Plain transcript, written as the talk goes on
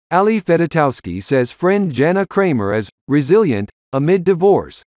Fedotowsky says friend Jana Kramer is resilient amid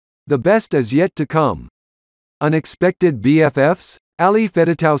divorce. The best is yet to come. Unexpected BFFs?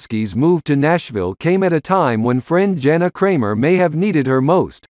 Fedotowsky's move to Nashville came at a time when friend Jana Kramer may have needed her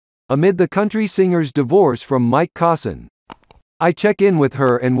most. Amid the country singer's divorce from Mike Caussin. I check in with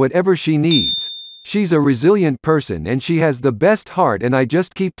her and whatever she needs. She's a resilient person and she has the best heart and I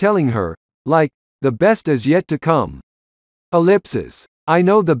just keep telling her, like, the best is yet to come. Ellipsis. I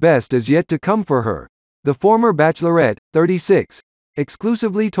know the best is yet to come for her. The former bachelorette, 36,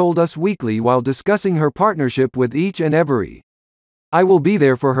 exclusively told Us Weekly while discussing her partnership with each and every. I will be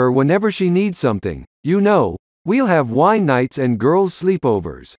there for her whenever she needs something, you know, we'll have wine nights and girls'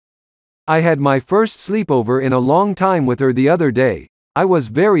 sleepovers. I had my first sleepover in a long time with her the other day. I was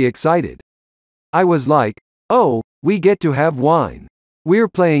very excited. I was like, oh, we get to have wine. We're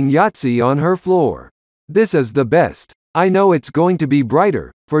playing Yahtzee on her floor. This is the best. I know it's going to be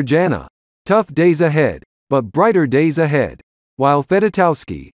brighter, for Jana. Tough days ahead, but brighter days ahead. While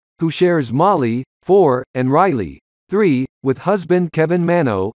Fedotowsky, who shares Molly, 4, and Riley, 3, with husband Kevin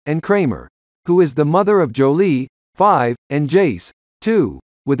Mano, and Kramer, who is the mother of Jolie, 5, and Jace, 2,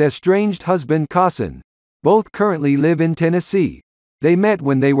 with estranged husband Caussin. Both currently live in Tennessee. They met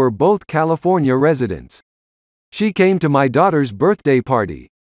when they were both California residents. She came to my daughter's birthday party.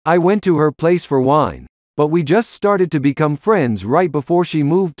 I went to her place for wine, but we just started to become friends right before she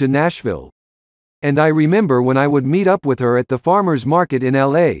moved to Nashville. And I remember when I would meet up with her at the farmer's market in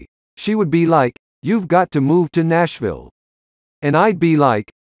LA, she would be like, "You've got to move to Nashville." And I'd be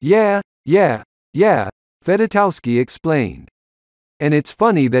like, yeah, Fedotowsky explained. And it's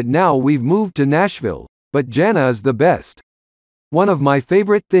funny that now we've moved to Nashville, but Jana is the best. One of my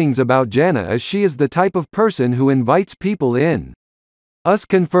favorite things about Jana is she is the type of person who invites people in. Us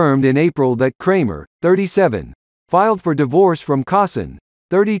confirmed in April that Kramer, 37, filed for divorce from Caussin,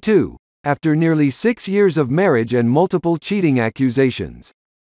 32, after nearly 6 years of marriage and multiple cheating accusations.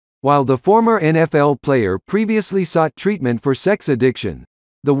 While the former NFL player previously sought treatment for sex addiction,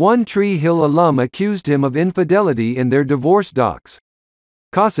 the One Tree Hill alum accused him of infidelity in their divorce docs.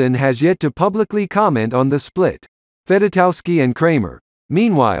 Caussin has yet to publicly comment on the split. Fedotowsky and Kramer,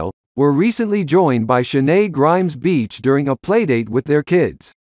 meanwhile, were recently joined by Shanae Grimes Beach during a playdate with their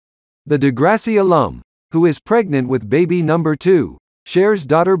kids. The Degrassi alum, who is pregnant with baby number 2, shares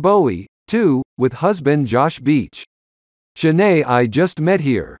daughter Bowie, 2, with husband Josh Beach. Shanae I just met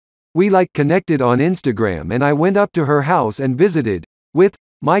here. We connected on Instagram and I went up to her house and visited, with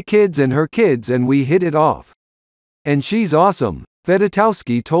my kids and her kids and we hit it off. And she's awesome,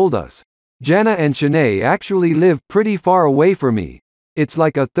 Fedotowsky told us. Jana and Shanae actually live pretty far away from me. It's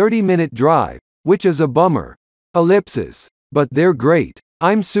like a 30-minute drive, which is a bummer. Ellipsis. But they're great.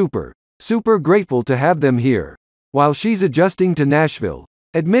 I'm super grateful to have them here. While she's adjusting to Nashville,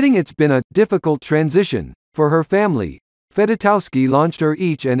 admitting it's been a difficult transition for her family, Fedotowsky launched her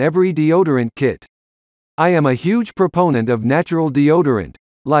each and every deodorant kit. I am a huge proponent of natural deodorant.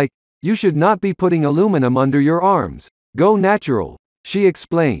 You should not be putting aluminum under your arms. Go natural, she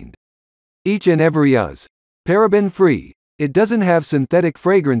explained. Each and every is paraben-free. It doesn't have synthetic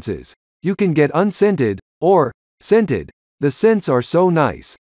fragrances. You can get unscented, or scented. The scents are so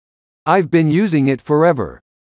nice. I've been using it forever.